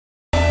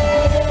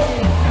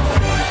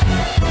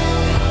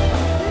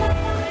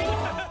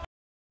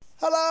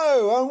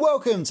Hello and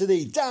welcome to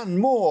the Dan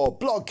Moore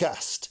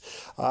Blogcast.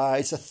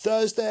 It's a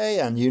Thursday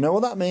and you know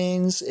what that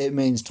means. It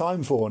means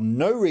time for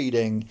no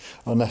reading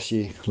unless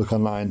you look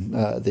online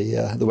at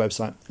the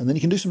website and then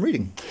you can do some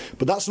reading.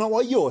 But that's not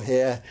why you're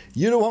here.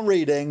 You don't want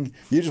reading.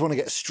 You just want to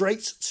get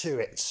straight to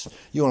it.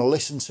 You want to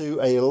listen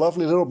to a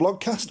lovely little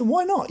blogcast, and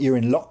why not? You're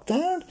in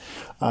lockdown.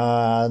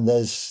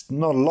 There's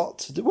not a lot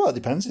to do. Well, it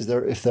depends.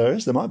 If there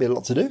is, there might be a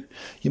lot to do.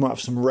 You might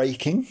have some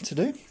raking to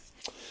do.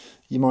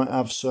 You might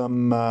have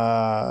some,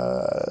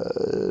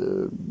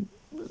 I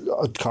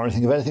can't really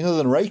think of anything other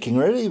than raking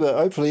really, but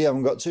hopefully you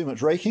haven't got too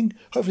much raking.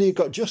 Hopefully you've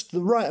got just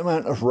the right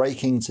amount of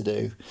raking to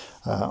do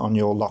on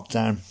your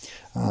lockdown.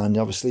 And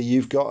obviously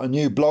you've got a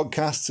new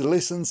blogcast to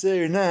listen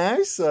to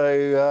now,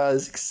 so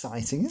it's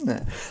exciting, isn't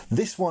it?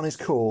 This one is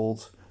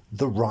called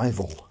The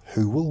Rival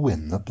Who Will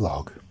Win the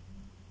Blog.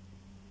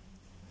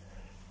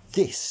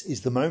 This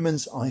is the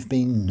moment I've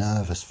been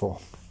nervous for.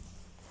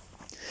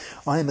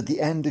 I am at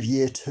the end of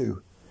year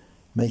 2.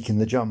 Making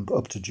the jump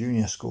up to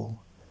junior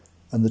school,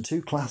 and the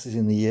two classes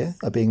in the year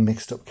are being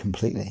mixed up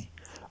completely.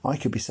 I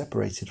could be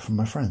separated from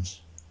my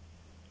friends.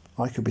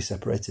 I could be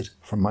separated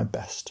from my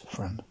best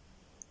friend.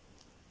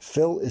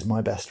 Phil is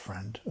my best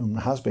friend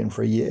and has been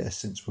for a year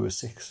since we were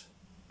 6.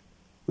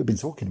 We've been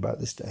talking about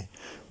this day,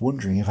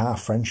 wondering if our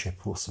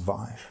friendship will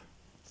survive.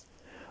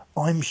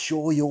 I'm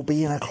sure you'll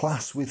be in a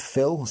class with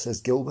Phil, says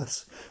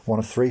Gilbert, one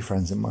of 3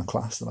 friends in my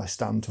class that I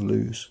stand to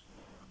lose.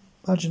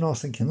 How do you know I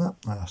was thinking that?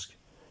 I ask.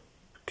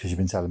 Because you've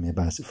been telling me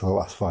about it for the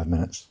last 5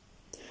 minutes.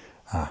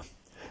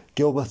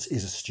 Gilbert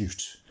is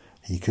astute.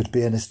 He could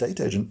be an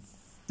estate agent,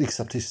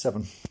 except he's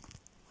 7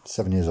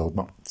 years old,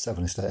 not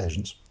 7 estate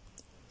agents.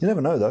 You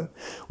never know though,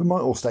 we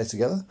might all stay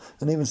together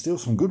and even steal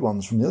some good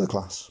ones from the other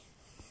class.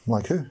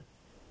 Like who?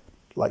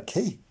 Like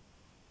Key.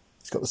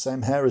 He's got the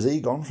same hair as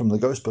Egon from the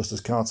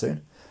Ghostbusters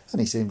cartoon, and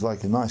he seems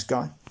like a nice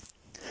guy.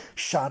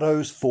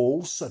 Shadows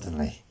fall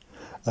suddenly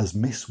as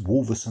Miss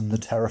Wolverson, the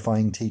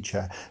terrifying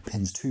teacher,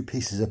 pins 2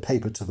 pieces of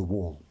paper to the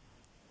wall.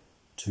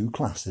 2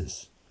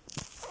 classes,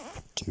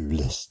 2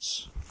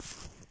 lists.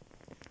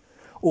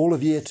 All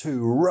of year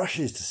 2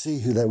 rushes to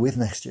see who they're with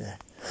next year.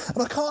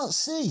 And I can't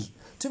see.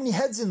 Too many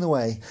heads in the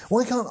way.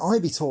 Why can't I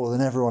be taller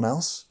than everyone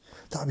else?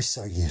 That'd be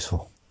so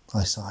useful.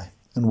 I sigh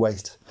and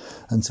wait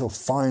until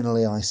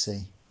finally I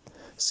see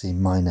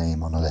my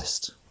name on a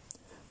list.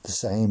 The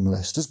same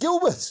list as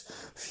Gilbert.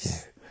 Phew.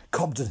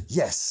 Cobden,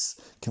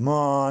 yes. Come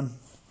on.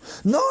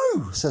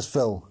 No, says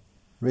Phil,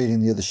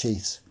 reading the other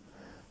sheet.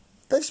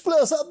 They've split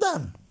us up,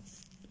 Dan.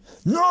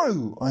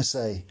 No, I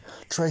say,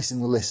 tracing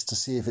the list to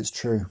see if it's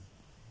true.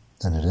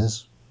 Then it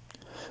is.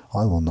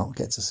 I will not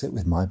get to sit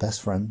with my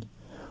best friend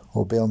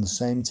or be on the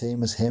same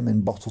team as him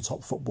in bottle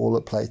top football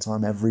at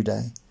playtime every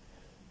day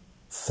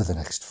for the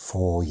next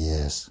 4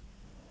 years.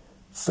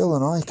 Phil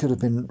and I could have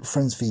been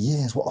friends for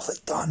years. What have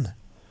they done?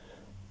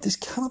 This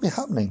cannot be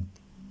happening.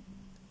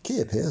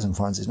 Key appears and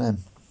finds his name.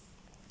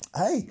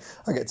 Hey,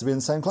 I get to be in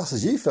the same class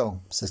as you,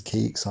 Phil, says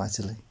Key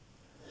excitedly.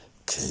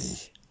 Key.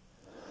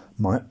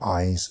 My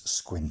eyes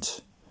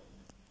squint,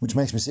 which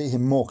makes me see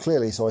him more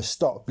clearly, so I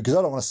stop, because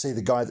I don't want to see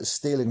the guy that's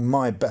stealing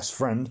my best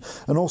friend,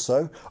 and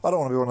also, I don't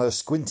want to be one of those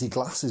squinty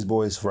glasses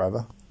boys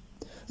forever.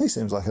 He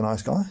seems like a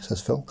nice guy,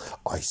 says Phil.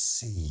 I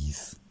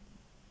seethe.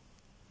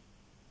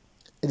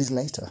 It is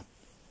later,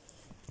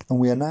 and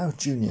we are now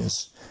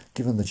juniors,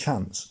 given the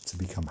chance to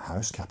become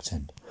house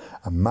captain,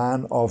 a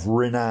man of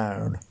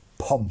renown,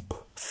 pomp,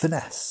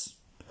 finesse.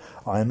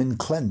 I am in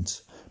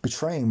Clent,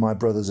 betraying my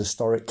brother's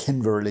historic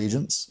Kinver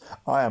allegiance.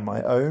 I am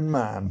my own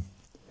man.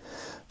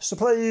 So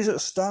please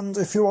stand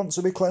if you want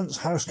to be Clent's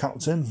house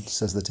captain,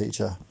 says the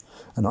teacher,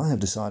 and I have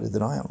decided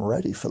that I am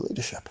ready for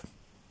leadership.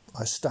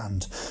 I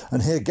stand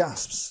and hear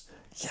gasps.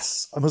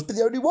 Yes, I must be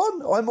the only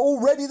one. I'm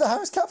already the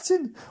house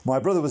captain. My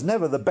brother was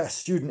never the best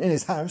student in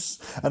his house,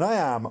 and I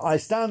am. I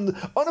stand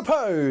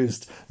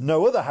unopposed.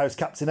 No other house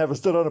captain ever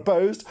stood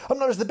unopposed. I'm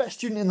not just the best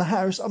student in the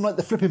house, I'm like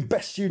the flipping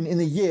best student in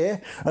the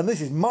year, and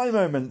this is my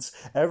moment.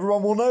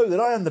 Everyone will know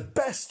that I am the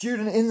best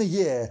student in the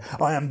year.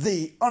 I am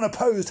the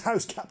unopposed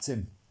house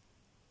captain.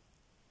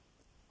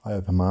 I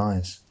open my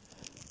eyes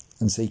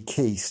and see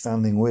Key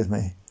standing with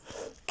me.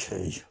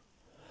 Key,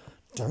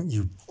 don't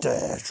you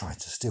dare try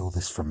to steal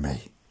this from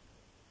me.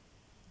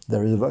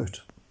 There is a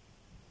vote.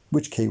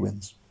 Which Key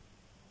wins?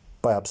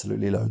 By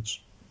absolutely loads.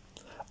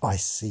 I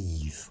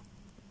seethe.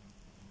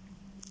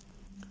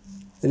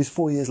 It is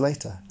 4 years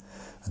later,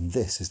 and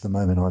this is the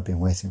moment I've been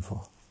waiting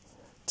for.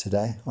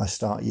 Today I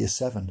start year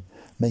 7,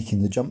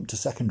 making the jump to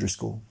secondary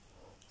school,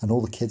 and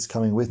all the kids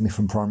coming with me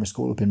from primary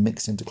school have been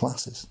mixed into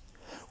classes.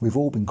 We've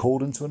all been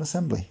called into an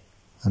assembly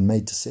and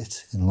made to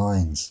sit in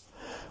lines.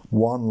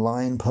 1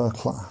 line per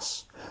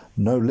class.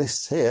 No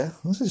lists here.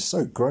 This is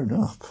so grown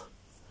up.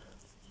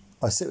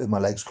 I sit with my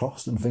legs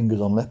crossed and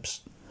fingers on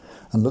lips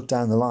and look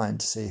down the line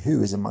to see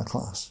who is in my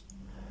class.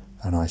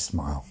 And I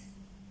smile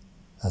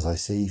as I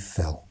see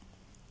Phil.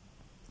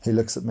 He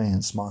looks at me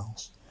and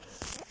smiles.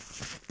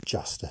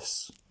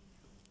 Justice.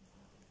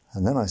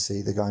 And then I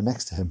see the guy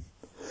next to him.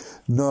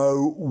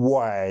 No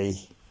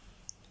way.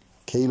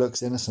 Key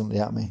looks innocently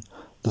at me,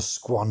 the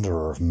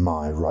squanderer of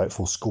my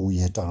rightful school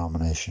year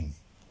denomination.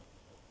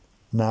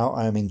 Now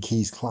I am in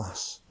Key's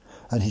class,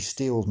 and he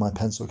steals my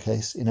pencil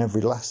case in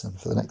every lesson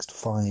for the next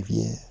 5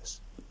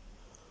 years.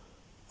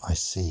 I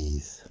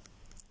seethe.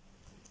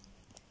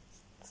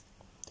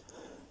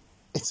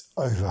 It's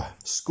over.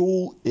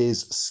 School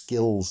is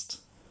skillsed.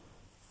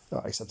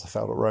 Oh, except I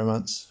failed at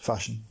romance,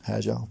 fashion, hair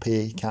gel,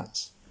 PE,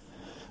 cats.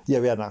 Yeah,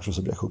 we had an actual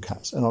subject called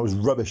cats, and I was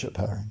rubbish at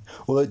pairing.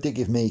 Although it did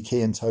give me,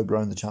 Key and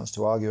Toblerone the chance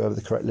to argue over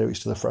the correct lyrics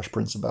to The Fresh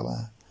Prince of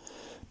Bel-Air.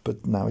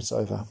 But now it's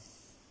over.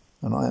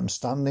 And I am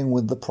standing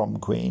with the prom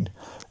queen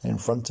in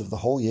front of the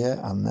whole year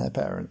and their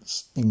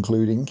parents,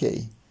 including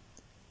Key.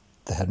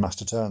 The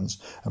headmaster turns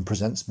and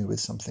presents me with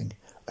something,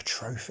 a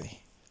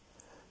trophy.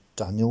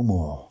 Daniel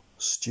Moore,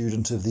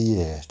 Student of the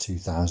Year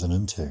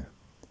 2002.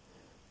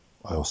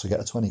 I also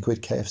get a 20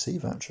 quid KFC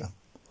voucher.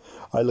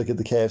 I look at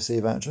the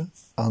KFC voucher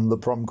and the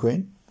prom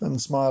queen and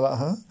smile at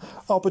her.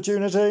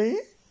 Opportunity!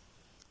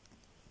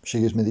 She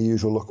gives me the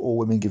usual look all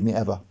women give me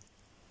ever.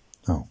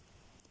 Oh.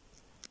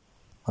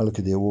 I look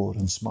at the award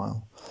and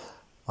smile.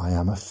 I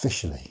am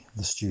officially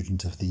the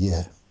Student of the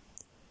Year.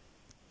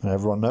 And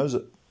everyone knows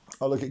it.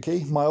 I look at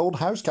Key, my old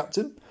house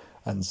captain,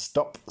 and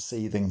stop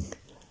seething.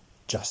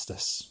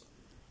 Justice.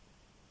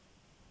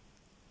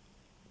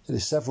 It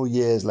is several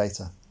years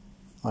later.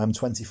 I am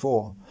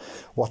 24,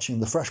 watching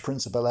The Fresh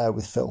Prince of Bel-Air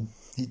with Phil.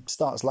 He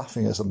starts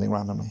laughing at something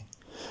randomly.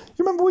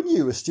 You remember when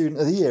you were Student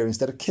of the Year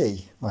instead of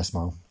Key? I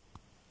smile.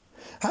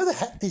 How the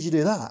heck did you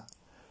do that?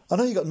 I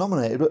know you got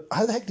nominated, but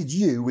how the heck did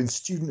you win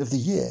Student of the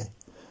Year?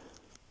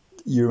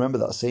 You remember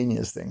that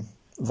seniors thing?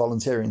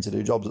 Volunteering to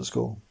do jobs at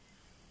school.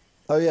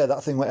 Oh yeah,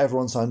 that thing where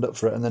everyone signed up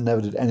for it and then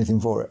never did anything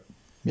for it.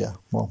 Yeah,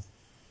 well,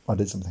 I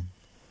did something.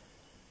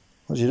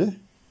 What did you do?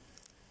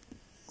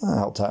 I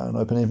helped out on an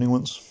open evening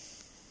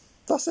once.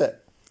 That's it.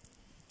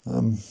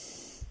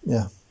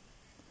 Yeah.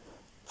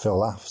 Phil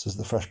laughs as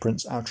the Fresh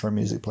Prince outro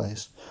music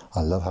plays.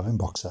 I love having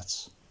box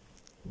sets.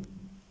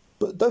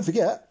 But don't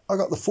forget, I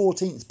got the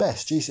 14th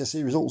best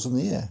GCSE results in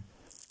the year.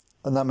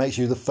 And that makes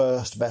you the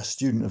first best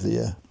student of the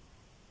year.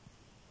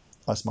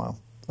 I smile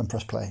and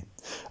press play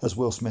as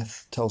Will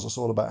Smith tells us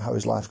all about how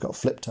his life got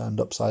flip-turned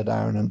upside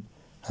down and...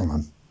 Hang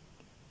on.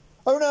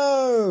 Oh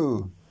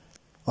no!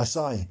 I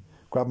sigh,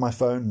 grab my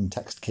phone and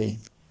text Key.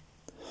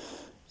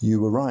 You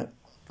were right.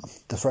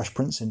 The Fresh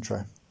Prince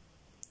intro.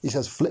 He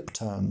says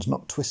flip-turned,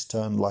 not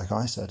twist-turned like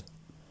I said.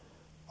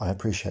 I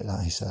appreciate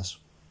that, he says.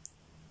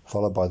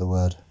 Followed by the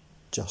word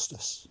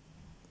justice.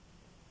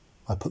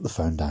 I put the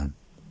phone down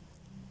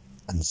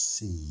and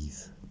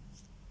seethe.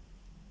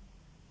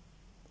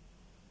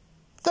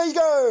 There you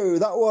go.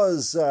 That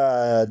was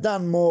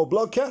Dan Moore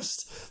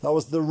Blogcast. That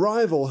was the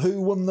rival.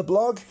 Who won the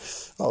blog?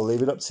 I'll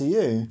leave it up to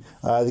you.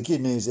 The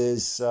good news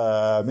is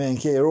me and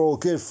Key are all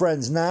good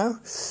friends now.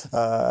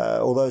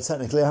 Although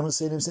technically I haven't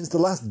seen him since the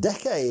last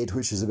decade,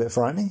 which is a bit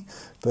frightening.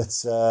 But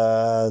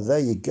there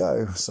you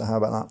go. So how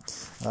about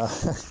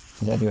that?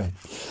 Yeah, anyway,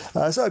 so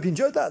I hope you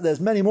enjoyed that. There's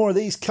many more of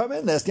these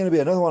coming. There's going to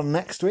be another one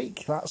next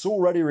week. That's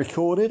already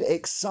recorded.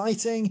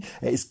 Exciting.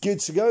 It's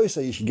good to go,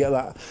 so you should get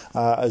that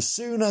as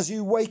soon as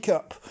you wake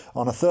up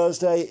on a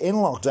Thursday in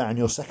lockdown,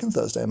 your second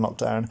Thursday in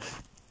lockdown.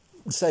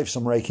 Save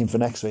some raking for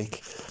next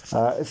week.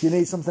 If you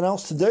need something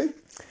else to do,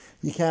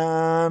 you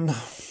can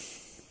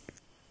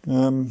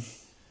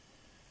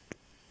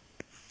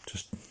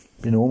just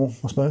be normal,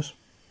 I suppose.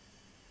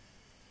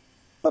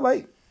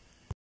 Bye-bye.